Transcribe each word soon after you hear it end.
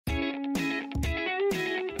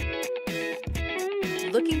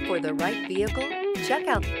Looking for the right vehicle? Check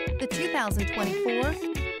out the 2024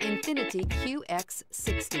 Infiniti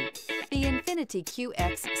Qx60. The Infiniti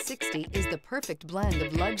Qx60 is the perfect blend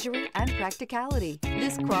of luxury and practicality.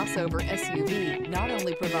 This crossover SUV not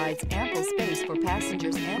only provides ample space for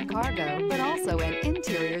passengers and cargo, but also an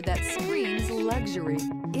interior that screams luxury.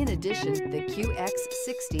 In addition, the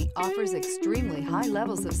Qx60 offers extremely high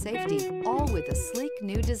levels of safety, all with a sleek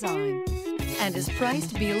new design, and is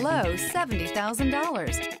priced below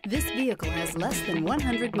 $70,000. This vehicle has less than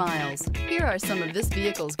 100 miles. Here are some of this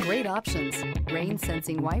vehicle's great options: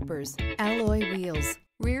 rain-sensing wipers, alloy wheels,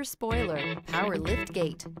 rear spoiler, power lift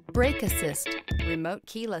gate, brake assist, remote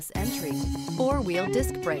keyless entry, four-wheel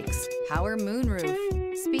disc brakes, power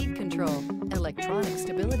moonroof, speed control, electronic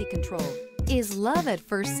stability control. Is love at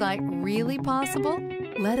first sight really possible?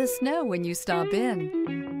 Let us know when you stop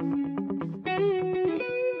in.